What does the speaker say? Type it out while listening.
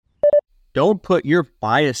Don't put your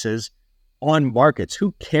biases on markets.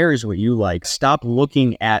 Who cares what you like? Stop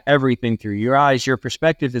looking at everything through your eyes. Your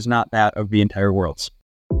perspective is not that of the entire world's.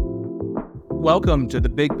 Welcome to the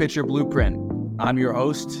Big Picture Blueprint. I'm your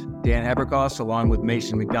host, Dan Haberkost, along with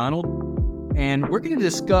Mason McDonald, and we're going to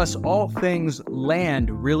discuss all things land,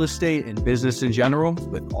 real estate, and business in general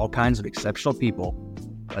with all kinds of exceptional people.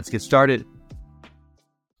 Let's get started.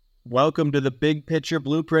 Welcome to the Big Picture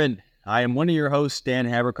Blueprint. I am one of your hosts, Dan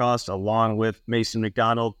Haberkost, along with Mason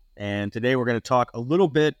McDonald, and today we're going to talk a little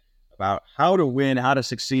bit about how to win, how to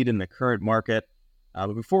succeed in the current market.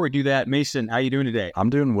 But before we do that, Mason, how you doing today? I'm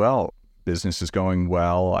doing well. Business is going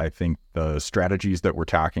well. I think the strategies that we're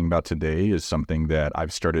talking about today is something that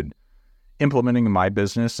I've started implementing in my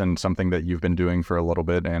business and something that you've been doing for a little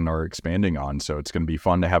bit and are expanding on. So it's going to be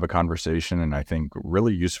fun to have a conversation, and I think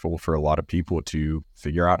really useful for a lot of people to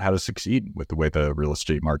figure out how to succeed with the way the real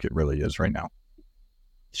estate market really is right now.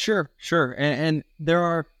 Sure. And there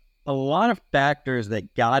are a lot of factors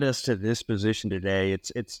that got us to this position today.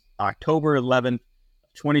 It's October 11th,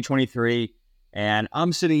 2023. And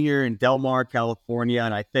I'm sitting here in Del Mar, California,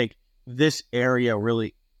 and I think this area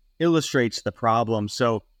really illustrates the problem.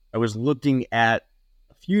 So I was looking at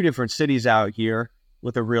a few different cities out here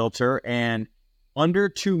with a realtor, and under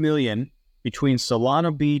 2 million between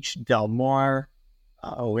Solana Beach, Del Mar,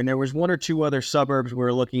 and there was one or two other suburbs we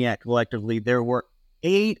were looking at collectively. There were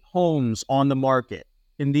 8 homes on the market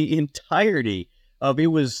in the entirety of, it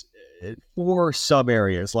was 4 sub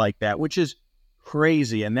areas like that, which is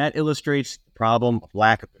crazy. And that illustrates the problem of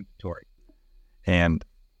lack of inventory. And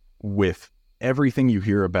with everything you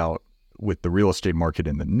hear about with the real estate market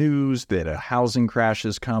in the news, that a housing crash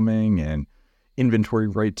is coming and inventory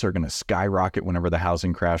rates are going to skyrocket whenever the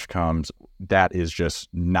housing crash comes, that is just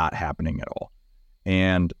not happening at all.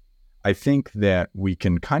 And I think that we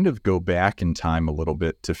can kind of go back in time a little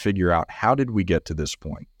bit to figure out, how did we get to this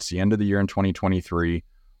point? It's the end of the year in 2023.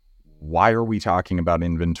 Why are we talking about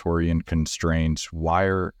inventory and constraints? Why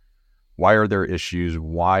are there issues?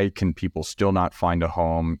 Why can people still not find a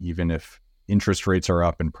home, even if interest rates are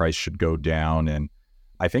up and price should go down? And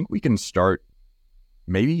I think we can start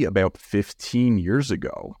maybe about 15 years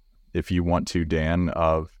ago, if you want to, Dan,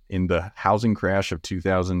 in the housing crash of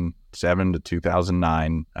 2007 to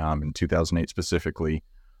 2009, and 2008 specifically.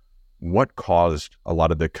 What caused a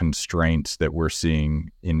lot of the constraints that we're seeing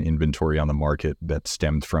in inventory on the market that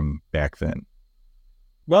stemmed from back then?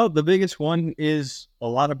 Well, the biggest one is a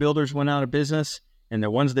lot of builders went out of business, and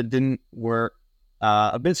the ones that didn't were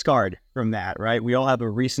a bit scarred from that, right? We all have a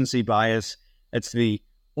recency bias. It's the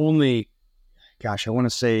only, I want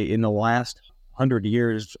to say in the last 100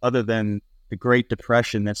 years, other than the Great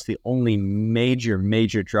Depression, that's the only major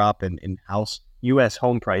drop in U.S.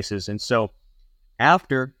 home prices. And so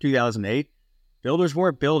after 2008, builders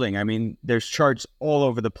weren't building. I mean, there's charts all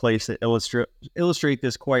over the place that illustrate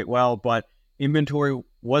this quite well, but inventory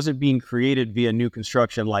wasn't being created via new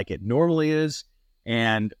construction like it normally is.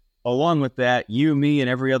 And along with that, you, me, and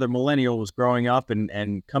every other millennial was growing up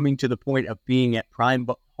and coming to the point of being at prime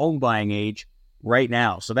home buying age right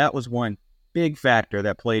now. So that was one big factor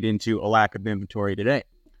that played into a lack of inventory today.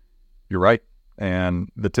 You're right. And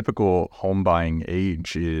the typical home buying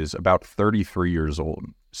age is about 33 years old.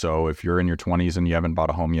 So if you're in your 20s and you haven't bought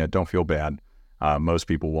a home yet, don't feel bad. Most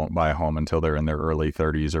people won't buy a home until they're in their early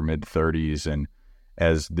 30s or mid 30s. And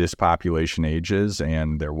as this population ages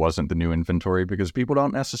and there wasn't the new inventory, because people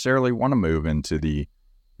don't necessarily want to move into the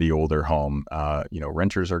older home,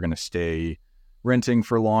 renters are going to stay renting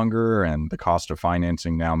for longer, and the cost of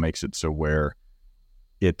financing now makes it so where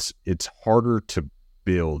it's harder to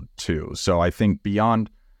build too. So I think beyond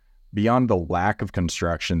the lack of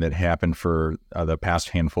construction that happened for the past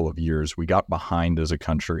handful of years, we got behind as a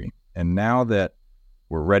country. And now that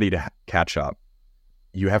we're ready to catch up,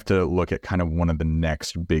 you have to look at kind of one of the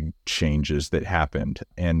next big changes that happened.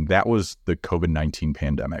 And that was the COVID-19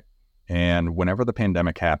 pandemic. And whenever the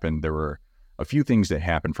pandemic happened, there were a few things that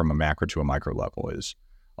happened from a macro to a micro level. Is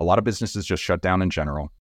a lot of businesses just shut down in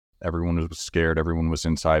general. Everyone was scared. Everyone was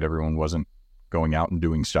inside. Everyone wasn't going out and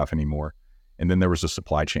doing stuff anymore. And then there was a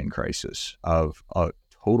supply chain crisis of a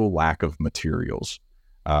total lack of materials,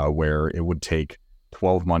 where it would take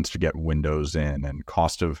 12 months to get windows in, and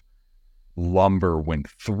cost of lumber went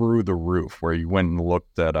through the roof, where you went and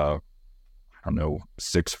looked at a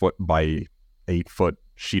 6 foot by 8 foot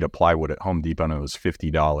sheet of plywood at Home Depot, and it was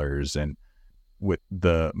 $50. And with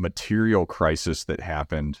the material crisis that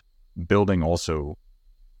happened, building also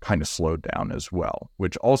kind of slowed down as well,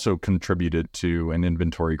 which also contributed to an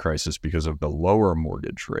inventory crisis because of the lower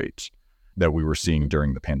mortgage rates that we were seeing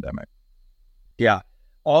during the pandemic. Yeah,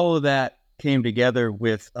 all of that came together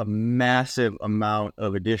with a massive amount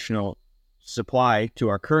of additional supply to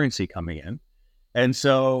our currency coming in. And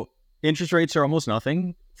so interest rates are almost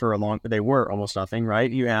nothing they were almost nothing, right?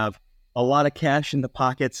 You have a lot of cash in the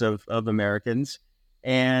pockets of Americans,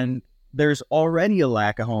 and there's already a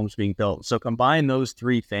lack of homes being built. So combine those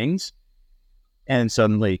three things, and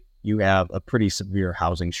suddenly you have a pretty severe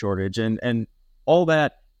housing shortage. And all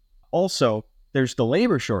that, also, there's the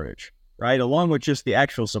labor shortage, right? Along with just the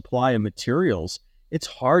actual supply of materials, it's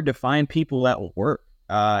hard to find people that will work.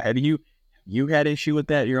 Have you had issue with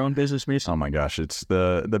that, your own business, Mason? Oh my gosh, it's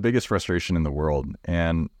the biggest frustration in the world.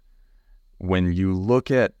 And when you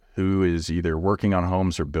look at who is either working on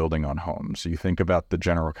homes or building on homes, you think about the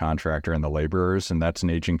general contractor and the laborers, and that's an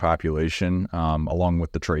aging population, along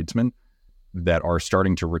with the tradesmen that are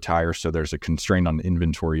starting to retire. So there's a constraint on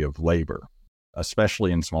inventory of labor,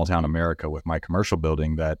 especially in small town America with my commercial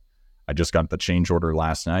building that I just got the change order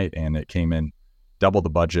last night, and it came in double the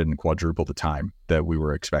budget and quadruple the time that we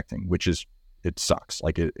were expecting, which is, it sucks.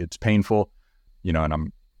 Like it's painful, and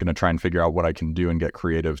I'm going to try and figure out what I can do and get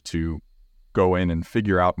creative to go in and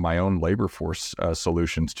figure out my own labor force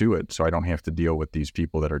solutions to it, so I don't have to deal with these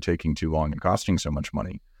people that are taking too long and costing so much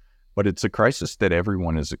money. But it's a crisis that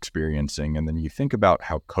everyone is experiencing. And then you think about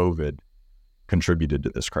how COVID contributed to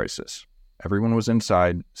this crisis. Everyone was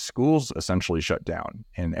inside, schools essentially shut down,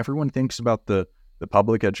 and everyone thinks about the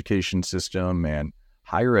public education system and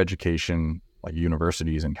higher education, like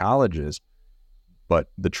universities and colleges,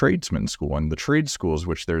 but the tradesman school and the trade schools,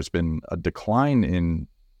 which there's been a decline in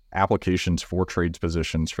applications for trades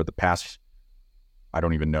positions for the past, I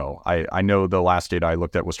don't even know. I know the last data I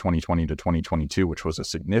looked at was 2020 to 2022, which was a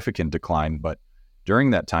significant decline. But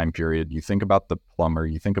during that time period, you think about the plumber,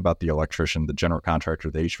 you think about the electrician, the general contractor,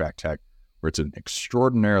 the HVAC tech, where it's an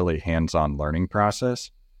extraordinarily hands-on learning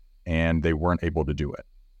process, and they weren't able to do it,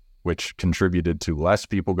 which contributed to less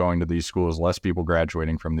people going to these schools, less people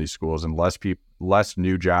graduating from these schools, and less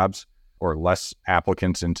new jobs or less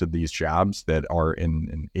applicants into these jobs that are in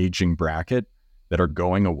an aging bracket that are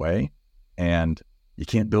going away. And you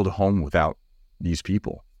can't build a home without these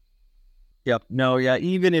people. Yep. No, yeah.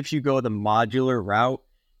 Even if you go the modular route,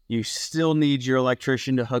 you still need your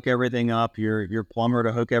electrician to hook everything up, your plumber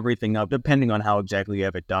to hook everything up, depending on how exactly you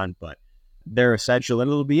have it done. But they're essential, and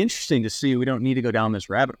it'll be interesting to see. We don't need to go down this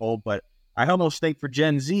rabbit hole, but I almost think for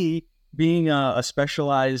Gen Z, being a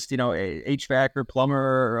specialized, HVAC or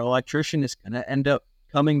plumber or electrician is going to end up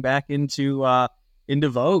coming back into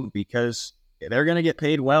vogue, because they're going to get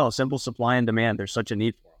paid well. Simple supply and demand. There's such a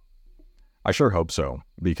need for them. I sure hope so,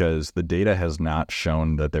 because the data has not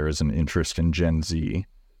shown that there is an interest in Gen Z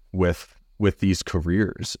with these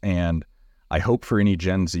careers. And I hope for any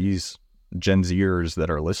Gen Zers that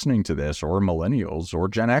are listening to this, or millennials or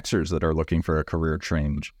Gen Xers that are looking for a career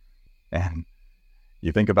change. And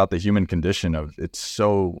you think about the human condition of, it's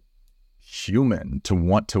so human to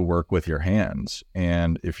want to work with your hands.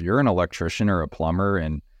 And if you're an electrician or a plumber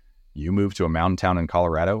and you move to a mountain town in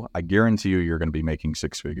Colorado, I guarantee you're going to be making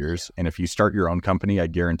six figures. And if you start your own company, I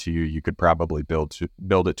guarantee you could probably build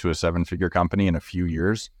it to a seven-figure company in a few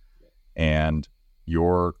years. And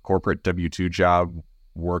your corporate W-2 job,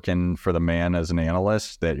 working for the man as an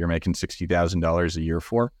analyst that you're making $60,000 a year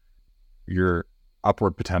for, your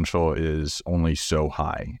upward potential is only so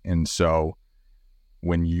high. And so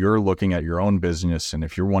when you're looking at your own business, and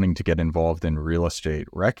if you're wanting to get involved in real estate,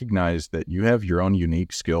 recognize that you have your own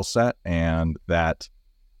unique skill set, and that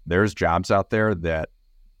there's jobs out there that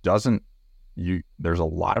there's a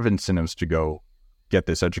lot of incentives to go get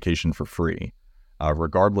this education for free,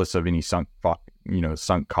 regardless of any sunk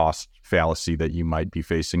cost fallacy that you might be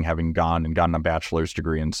facing, having gone and gotten a bachelor's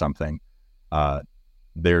degree in something.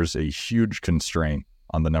 There's a huge constraint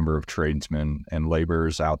on the number of tradesmen and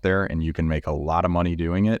laborers out there, and you can make a lot of money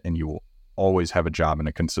doing it, and you will always have a job and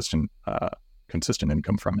a consistent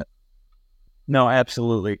income from it. No,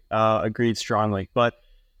 absolutely. Agreed strongly. But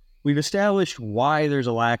we've established why there's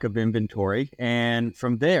a lack of inventory, and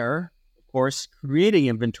from there, of course, creating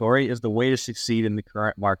inventory is the way to succeed in the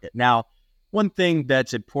current market. Now, one thing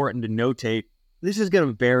that's important to notate, this is going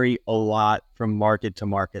to vary a lot from market to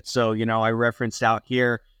market. So, I referenced out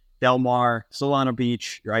here, Del Mar, Solana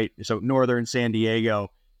Beach, right? So northern San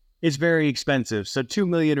Diego is very expensive. So $2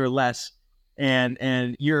 million or less, and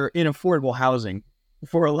you're in affordable housing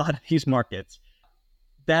for a lot of these markets.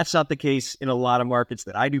 That's not the case in a lot of markets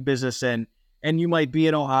that I do business in. And you might be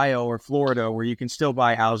in Ohio or Florida, where you can still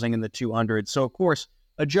buy housing in the 200s. So of course,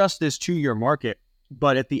 adjust this to your market.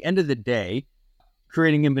 But at the end of the day,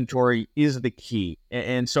 creating inventory is the key.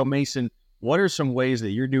 And so, Mason, what are some ways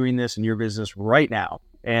that you're doing this in your business right now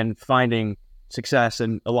and finding success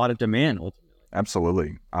and a lot of demand ultimately?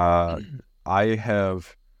 Absolutely. I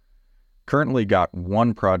have currently got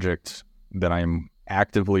one project that I'm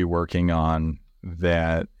actively working on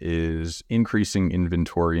that is increasing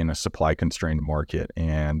inventory in a supply constrained market,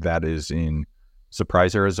 and that is in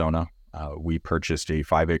Surprise, Arizona. We purchased a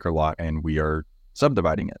 5-acre lot and we are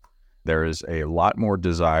subdividing it. There is a lot more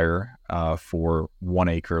desire for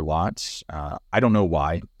 1-acre lots. I don't know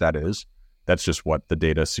why that is. That's just what the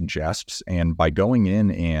data suggests. And by going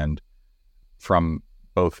in and from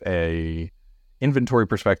both a inventory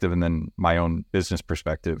perspective and then my own business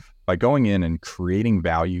perspective, by going in and creating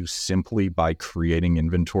value simply by creating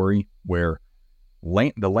inventory where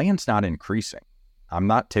the land's not increasing. I'm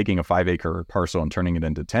not taking a 5-acre parcel and turning it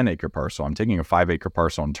into 10-acre parcel. I'm taking a 5-acre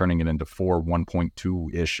parcel and turning it into 4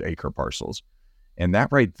 1.2-ish acre parcels. And that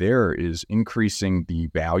right there is increasing the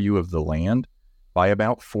value of the land by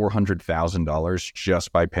about $400,000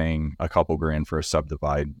 just by paying a couple grand for a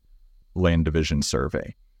subdivide land division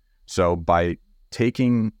survey. So by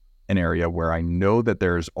taking an area where I know that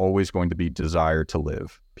there's always going to be desire to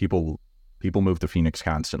live, people move to Phoenix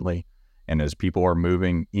constantly. And as people are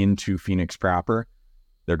moving into Phoenix proper,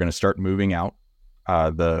 they're going to start moving out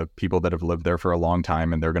the people that have lived there for a long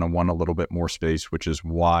time, and they're going to want a little bit more space, which is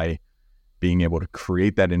why being able to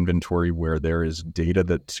create that inventory where there is data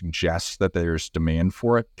that suggests that there's demand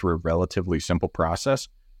for it through a relatively simple process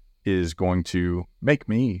is going to make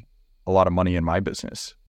me a lot of money in my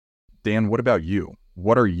business. Dan, what about you?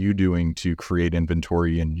 What are you doing to create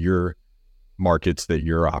inventory in your markets that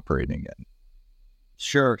you're operating in?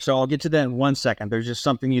 Sure. So I'll get to that in 1 second. There's just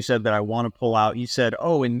something you said that I want to pull out. You said,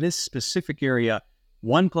 in this specific area,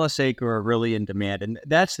 1+ acre are really in demand. And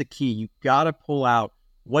that's the key. You got to pull out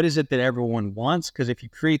what is it that everyone wants? Because if you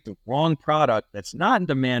create the wrong product that's not in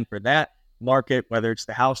demand for that market, whether it's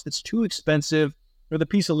the house that's too expensive or the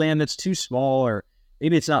piece of land that's too small, or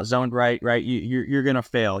maybe it's not zoned right, you're going to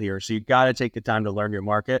fail here. So you got to take the time to learn your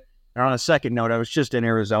market. And on a second note, I was just in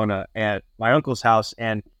Arizona at my uncle's house,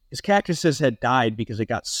 and his cactuses had died because it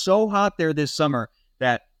got so hot there this summer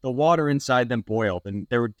that the water inside them boiled and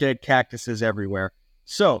there were dead cactuses everywhere.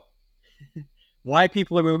 So why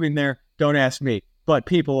people are moving there, don't ask me, but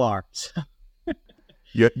people are.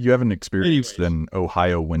 You haven't experienced an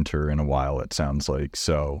Ohio winter in a while, it sounds like.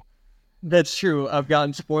 So that's true. I've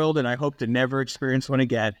gotten spoiled and I hope to never experience one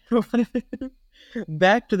again.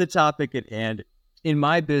 Back to the topic at hand. In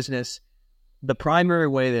my business, the primary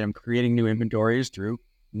way that I'm creating new inventory is through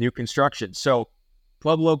new construction. So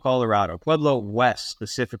Pueblo, Colorado, Pueblo West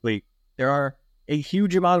specifically, there are a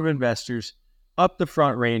huge amount of investors up the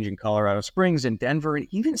Front Range in Colorado Springs and Denver, and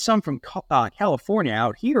even some from California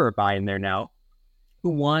out here are buying there now,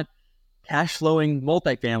 who want cash flowing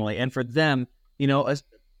multifamily. And for them, a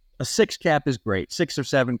 6 cap is great. 6 or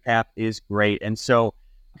 7 cap is great. And so,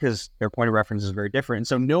 because their point of reference is very different. And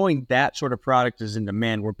so knowing that sort of product is in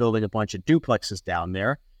demand, we're building a bunch of duplexes down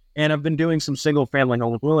there. And I've been doing some single-family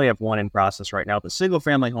homes. We only have one in process right now, but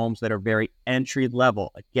single-family homes that are very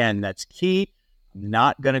entry-level. Again, that's key. I'm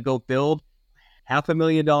not going to go build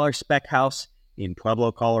 $500,000 spec house in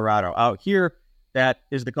Pueblo, Colorado. Out here, that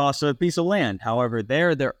is the cost of a piece of land. However,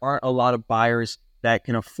 there aren't a lot of buyers that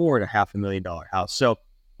can afford a $500,000 house. So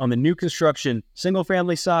on the new construction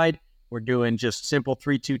single-family side, we're doing just simple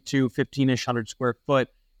 322, 15-ish 100 square foot.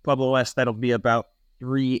 Pueblo West, that'll be about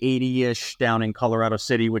 380-ish down in Colorado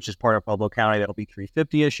City, which is part of Pueblo County. That'll be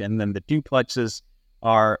 350-ish. And then the duplexes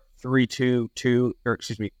are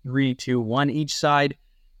 321 each side.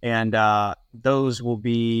 And those will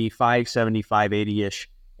be 570, 580-ish.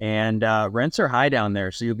 And rents are high down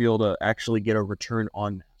there, so you'll be able to actually get a return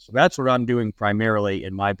on that. So that's what I'm doing primarily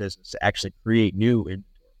in my business, to actually create new inventory.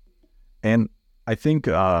 And I think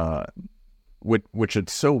which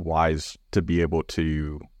it's so wise to be able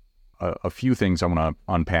to a few things I want to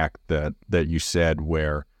unpack that you said,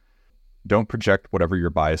 where don't project whatever your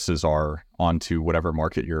biases are onto whatever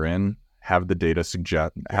market you're in. Have the data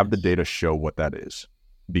have the data show what that is,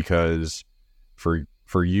 because for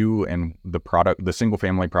you and the single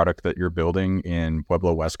family product that you're building in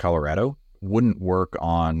Pueblo West, Colorado, wouldn't work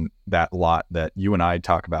on that lot that you and I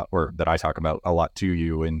talk about, or that I talk about a lot to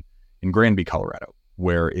you in Granby, Colorado,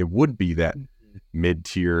 where it would be that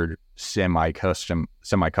mid-tiered semi-custom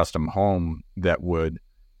home that would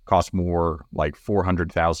cost more, like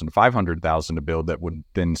 $400,000, $500,000 to build, that would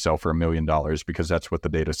then sell for $1 million, because that's what the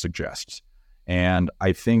data suggests. And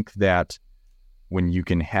I think that when you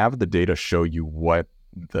can have the data show you what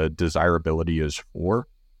the desirability is for,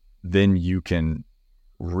 then you can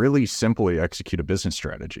really simply execute a business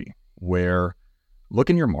strategy where, look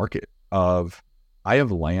in your market of, I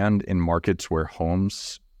have land in markets where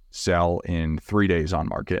homes sell in 3 days on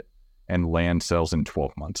market, and land sells in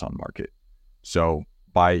 12 months on market. So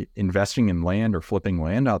by investing in land or flipping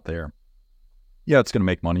land out there, yeah, it's going to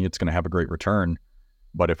make money. It's going to have a great return.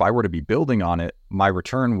 But if I were to be building on it, my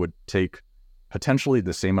return would take potentially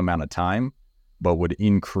the same amount of time, but would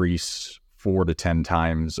increase 4 to 10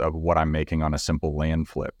 times of what I'm making on a simple land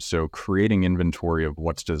flip. So creating inventory of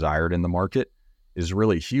what's desired in the market is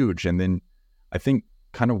really huge. And then I think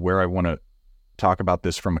kind of where I want to talk about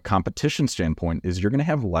this from a competition standpoint is you're going to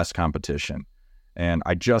have less competition. And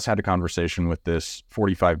I just had a conversation with this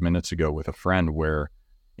 45 minutes ago with a friend where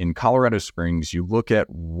in Colorado Springs, you look at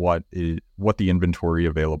what the inventory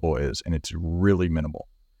available is, and it's really minimal.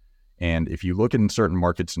 And if you look in certain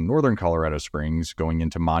markets in northern Colorado Springs, going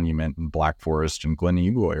into Monument and Black Forest and Glen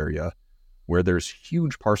Eagle area, where there's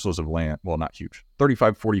huge parcels of land, well, not huge,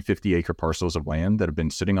 35, 40, 50 acre parcels of land that have been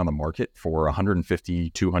sitting on the market for 150,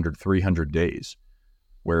 200, 300 days,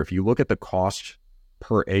 where if you look at the cost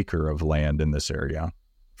per acre of land in this area,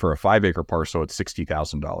 for a 5 acre parcel, it's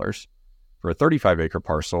 $60,000. For a 35 acre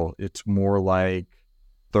parcel, it's more like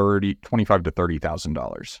 $25,000 to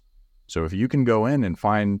 $30,000. So if you can go in and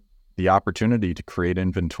find the opportunity to create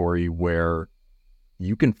inventory where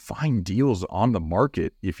you can find deals on the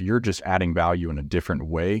market if you're just adding value in a different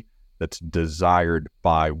way that's desired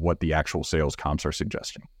by what the actual sales comps are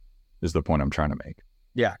suggesting, is the point I'm trying to make.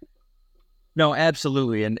 Yeah. No,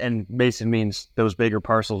 absolutely. And Mason means those bigger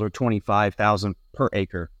parcels are 25,000 per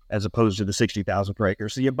acre as opposed to the 60,000 per acre.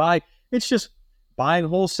 So it's just buying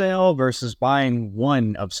wholesale versus buying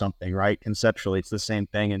one of something, right? Conceptually, it's the same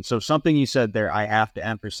thing. And so something you said there, I have to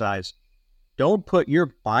emphasize, don't put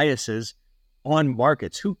your biases on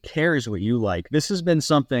markets. Who cares what you like? This has been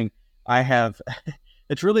something I have,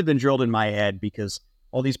 it's really been drilled in my head because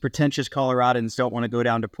all these pretentious Coloradans don't want to go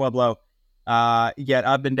down to Pueblo. Yet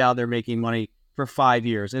I've been down there making money for 5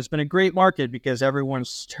 years. And it's been a great market because everyone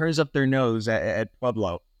turns up their nose at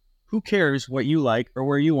Pueblo. Who cares what you like or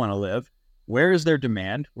where you want to live? Where is there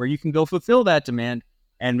demand where you can go fulfill that demand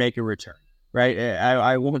and make a return, right?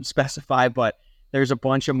 I won't specify, but there's a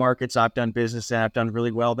bunch of markets I've done business in, I've done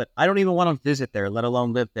really well that I don't even want to visit there, let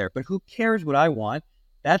alone live there. But who cares what I want?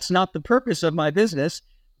 That's not the purpose of my business.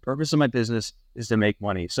 The purpose of my business is to make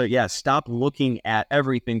money. So yeah, stop looking at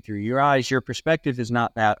everything through your eyes. Your perspective is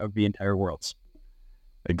not that of the entire world's.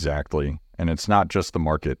 Exactly. And it's not just the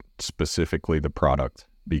market, specifically the product,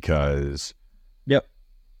 because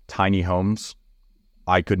tiny homes,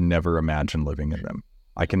 I could never imagine living in them.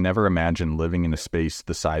 I can never imagine living in a space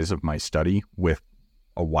the size of my study with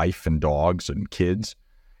a wife and dogs and kids.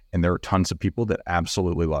 And there are tons of people that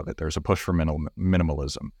absolutely love it. There's a push for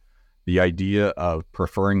minimalism. The idea of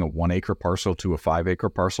preferring a 1 acre parcel to a 5 acre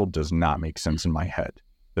parcel does not make sense in my head.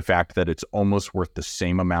 The fact that it's almost worth the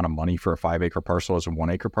same amount of money for a 5 acre parcel as a 1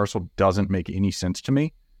 acre parcel doesn't make any sense to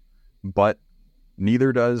me, but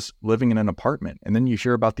neither does living in an apartment. And then you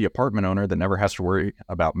hear about the apartment owner that never has to worry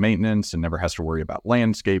about maintenance and never has to worry about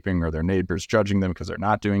landscaping or their neighbors judging them because they're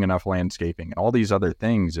not doing enough landscaping and all these other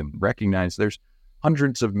things, and recognize there's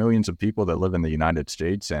hundreds of millions of people that live in the United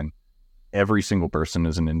States and every single person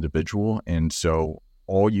is an individual. And so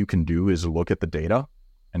all you can do is look at the data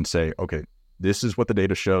and say, okay, this is what the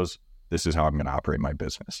data shows. This is how I'm going to operate my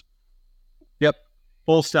business. Yep.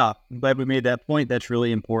 Full stop. I'm glad we made that point. That's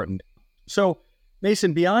really important. So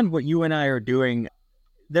Mason, beyond what you and I are doing,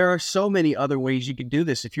 there are so many other ways you can do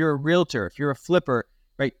this. If you're a realtor, if you're a flipper,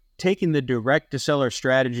 right, taking the direct to seller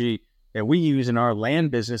strategy that we use in our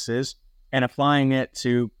land businesses and applying it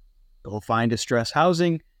to go find distressed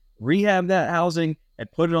housing, rehab that housing,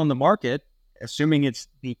 and put it on the market, assuming it's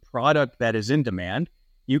the product that is in demand,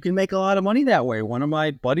 you can make a lot of money that way. One of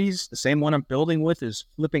my buddies, the same one I'm building with, is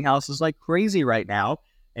flipping houses like crazy right now,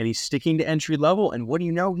 and he's sticking to entry level. And what do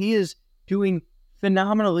you know? He is doing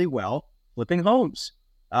phenomenally well flipping homes.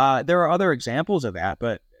 There are other examples of that,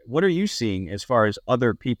 but what are you seeing as far as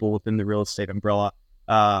other people within the real estate umbrella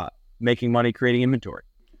making money creating inventory?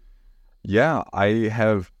 Yeah, I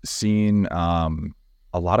have seen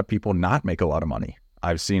a lot of people not make a lot of money.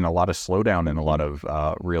 I've seen a lot of slowdown in a lot of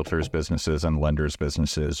realtors' businesses and lenders'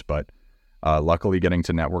 businesses, but luckily getting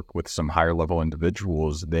to network with some higher level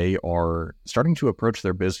individuals, they are starting to approach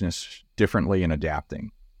their business differently and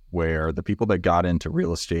adapting, where the people that got into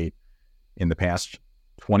real estate in the past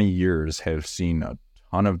 20 years have seen a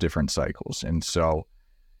ton of different cycles. And so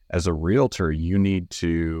as a realtor, you need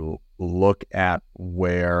to look at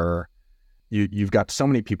where you've got so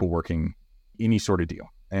many people working any sort of deal.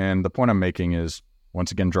 And the point I'm making is,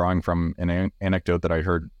 once again, drawing from an anecdote that I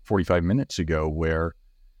heard 45 minutes ago, where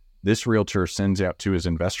this realtor sends out to his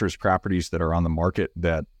investors properties that are on the market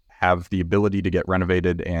that have the ability to get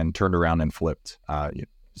renovated and turned around and flipped.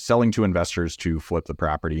 selling to investors to flip the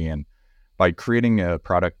property. And by creating a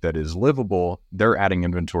product that is livable, they're adding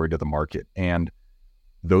inventory to the market. And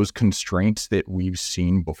those constraints that we've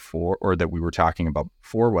seen before, or that we were talking about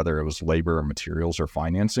before, whether it was labor or materials or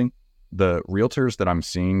financing, the realtors that I'm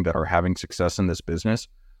seeing that are having success in this business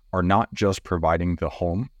are not just providing the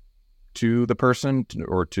home to the person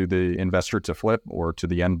or to the investor to flip or to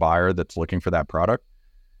the end buyer that's looking for that product.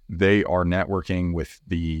 They are networking with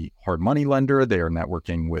the hard money lender. They are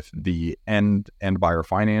networking with the end buyer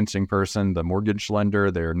financing person, the mortgage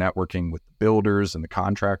lender. They're networking with the builders and the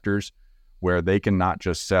contractors, where they can not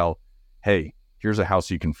just sell, hey, here's a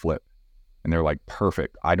house you can flip. And they're like,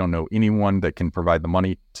 perfect. I don't know anyone that can provide the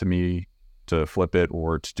money to me to flip it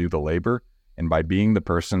or to do the labor. And by being the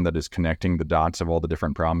person that is connecting the dots of all the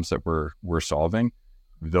different problems that we're solving,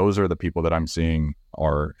 those are the people that I'm seeing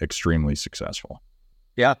are extremely successful.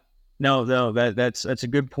 Yeah, no, that's a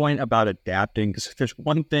good point about adapting, because if there's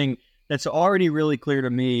one thing that's already really clear to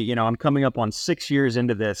me, I'm coming up on 6 years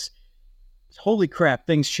into this. Holy crap,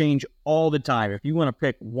 things change all the time. If you want to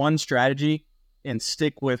pick one strategy and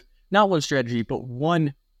stick with not one strategy, but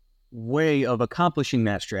one way of accomplishing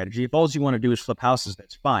that strategy, if all you want to do is flip houses,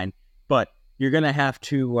 that's fine. But you're going to have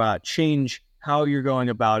to change how you're going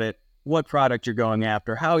about it, what product you're going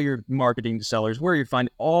after, how you're marketing to sellers, where you find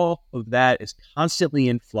all of that is constantly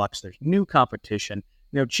in flux. There's new competition.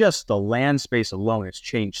 Just the land space alone has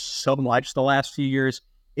changed so much the last few years.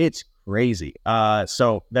 It's crazy.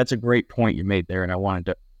 So that's a great point you made there, and I wanted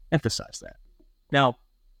to emphasize that. Now,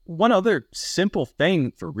 one other simple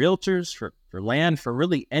thing for realtors, for land, for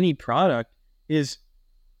really any product is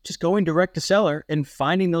just going direct to seller and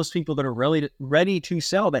finding those people that are ready to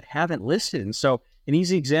sell that haven't listed. And so an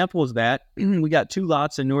easy example is that we got 2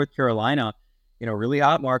 lots in North Carolina, really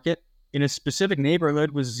hot market in a specific neighborhood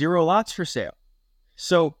with 0 lots for sale.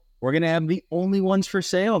 So we're going to have the only ones for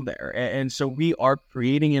sale there. And so we are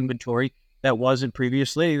creating inventory that wasn't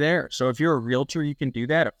previously there. So if you're a realtor, you can do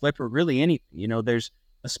that, a flipper, really anything. There's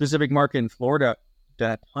a specific market in Florida,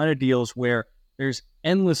 a ton of deals where there's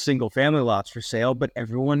endless single family lots for sale, but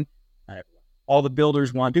all the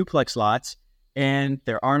builders want duplex lots, and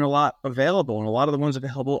there aren't a lot available. And a lot of the ones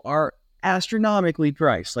available are astronomically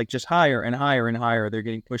priced, like just higher and higher and higher. They're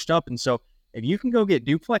getting pushed up. And so if you can go get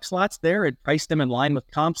duplex lots there and price them in line with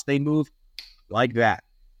comps, they move like that.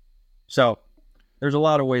 So there's a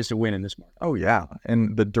lot of ways to win in this market. Oh, yeah.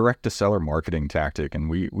 And the direct-to-seller marketing tactic, and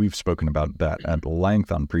we've spoken about that at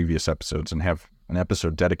length on previous episodes and have an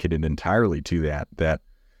episode dedicated entirely to that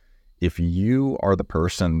if you are the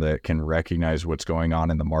person that can recognize what's going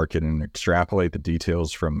on in the market and extrapolate the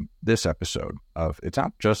details from this episode of, it's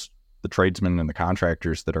not just the tradesmen and the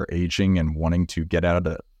contractors that are aging and wanting to get out of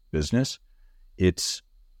the business, it's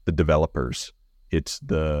the developers, it's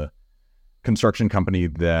the construction company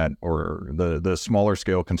or the smaller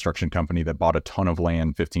scale construction company that bought a ton of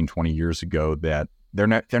land 15, 20 years ago that they're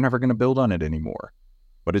never going to build on it anymore.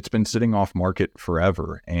 But it's been sitting off market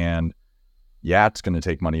forever. And yeah, it's going to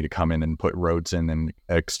take money to come in and put roads in and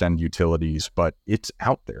extend utilities, but it's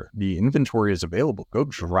out there. The inventory is available. Go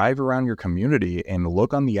drive around your community and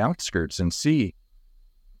look on the outskirts and see.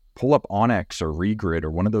 Pull up Onyx or Regrid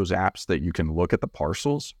or one of those apps that you can look at the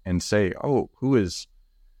parcels and say, oh, who is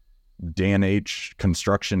Dan H.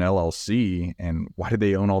 Construction LLC, and why do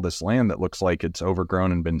they own all this land that looks like it's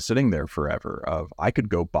overgrown and been sitting there forever? I could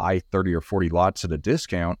go buy 30 or 40 lots at a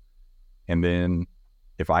discount, and then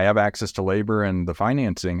if I have access to labor and the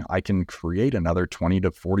financing, I can create another 20 to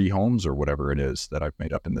 40 homes or whatever it is that I've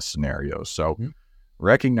made up in this scenario. So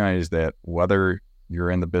recognize that whether you're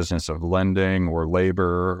in the business of lending or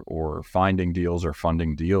labor or finding deals or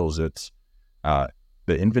funding deals, it's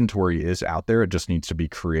the inventory is out there. It just needs to be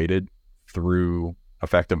created through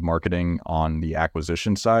effective marketing on the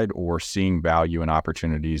acquisition side or seeing value in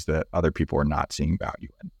opportunities that other people are not seeing value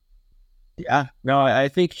in. Yeah, no, I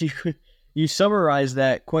think you summarized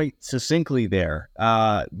that quite succinctly there.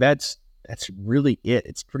 That's really it.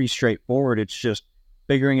 It's pretty straightforward. It's just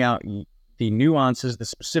figuring out the nuances, the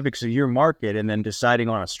specifics of your market, and then deciding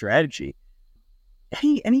on a strategy.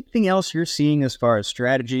 Anything else you're seeing as far as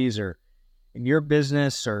strategies or in your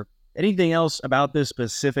business or anything else about this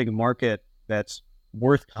specific market that's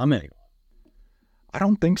worth commenting on? I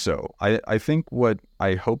don't think so. I think what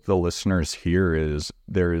I hope the listeners hear is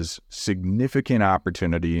there is significant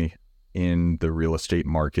opportunity in the real estate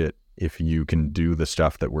market if you can do the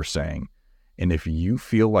stuff that we're saying. And if you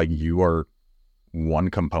feel like you are one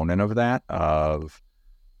component of that, of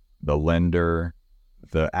the lender,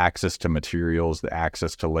 the access to materials, the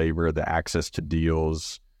access to labor, the access to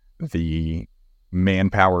deals, the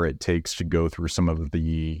manpower it takes to go through some of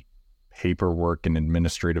the paperwork and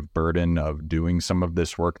administrative burden of doing some of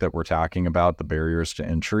this work that we're talking about, the barriers to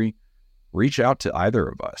entry, reach out to either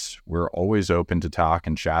of us. We're always open to talk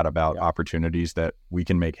and chat about opportunities that we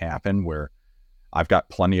can make happen, where I've got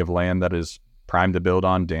plenty of land that is primed to build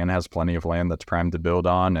on. Dan has plenty of land that's primed to build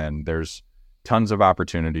on, and there's tons of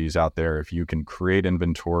opportunities out there if you can create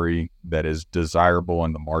inventory that is desirable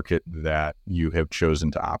in the market that you have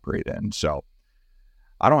chosen to operate in. So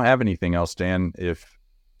I don't have anything else, Dan. If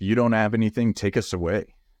you don't have anything, take us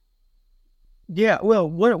away. Yeah, well,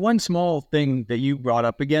 one small thing that you brought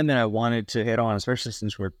up again that I wanted to hit on, especially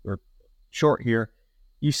since we're short here.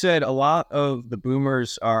 You said a lot of the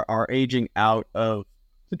boomers are aging out of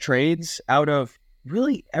the trades, out of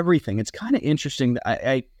really everything. It's kind of interesting that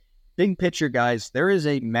I big picture, guys, there is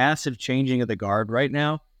a massive changing of the guard right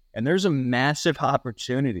now, and there's a massive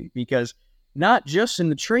opportunity because not just in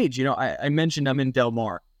the trades. You know, I mentioned I'm in Del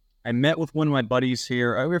Mar. I met with one of my buddies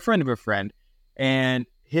here, a friend of a friend, and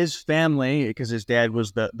his family, because his dad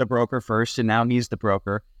was the broker first, and now he's the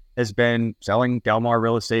broker, has been selling Del Mar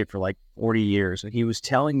real estate for like 40 years. And he was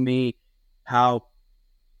telling me how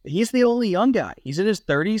he's the only young guy. He's in his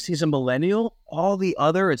 30s. He's a millennial. All the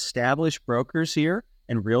other established brokers here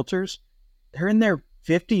and realtors, they're in their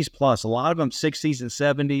 50s plus, a lot of them 60s and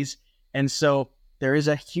 70s. And so there is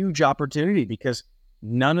a huge opportunity because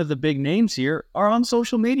none of the big names here are on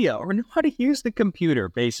social media or know how to use the computer,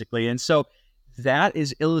 basically. And so that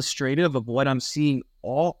is illustrative of what I'm seeing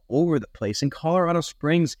all over the place. In Colorado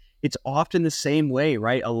Springs, it's often the same way,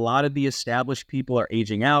 right? A lot of the established people are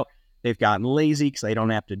aging out. They've gotten lazy because they don't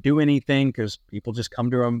have to do anything because people just come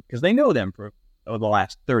to them because they know them for the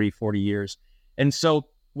last 30, 40 years. And so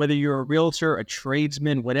whether you're a realtor, a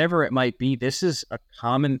tradesman, whatever it might be, this is a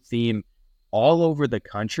common theme all over the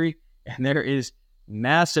country. And there is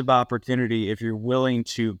massive opportunity if you're willing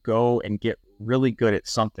to go and get really good at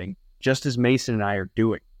something, just as Mason and I are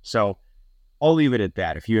doing. So I'll leave it at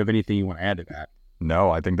that. If you have anything you want to add to that. No,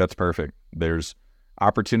 I think that's perfect. There's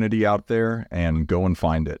opportunity out there, and go and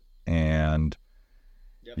find it. And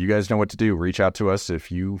you guys know what to do. Reach out to us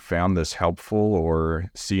if you found this helpful or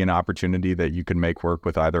see an opportunity that you can make work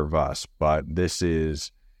with either of us. But this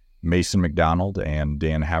is Mason McDonald and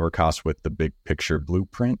Dan Haberkas with the Big Picture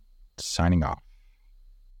Blueprint signing off.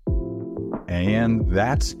 And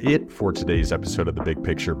that's it for today's episode of the Big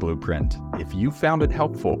Picture Blueprint. If you found it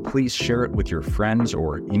helpful, please share it with your friends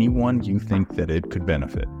or anyone you think that it could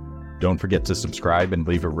benefit. Don't forget to subscribe and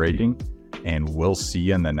leave a rating, and we'll see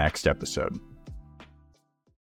you in the next episode.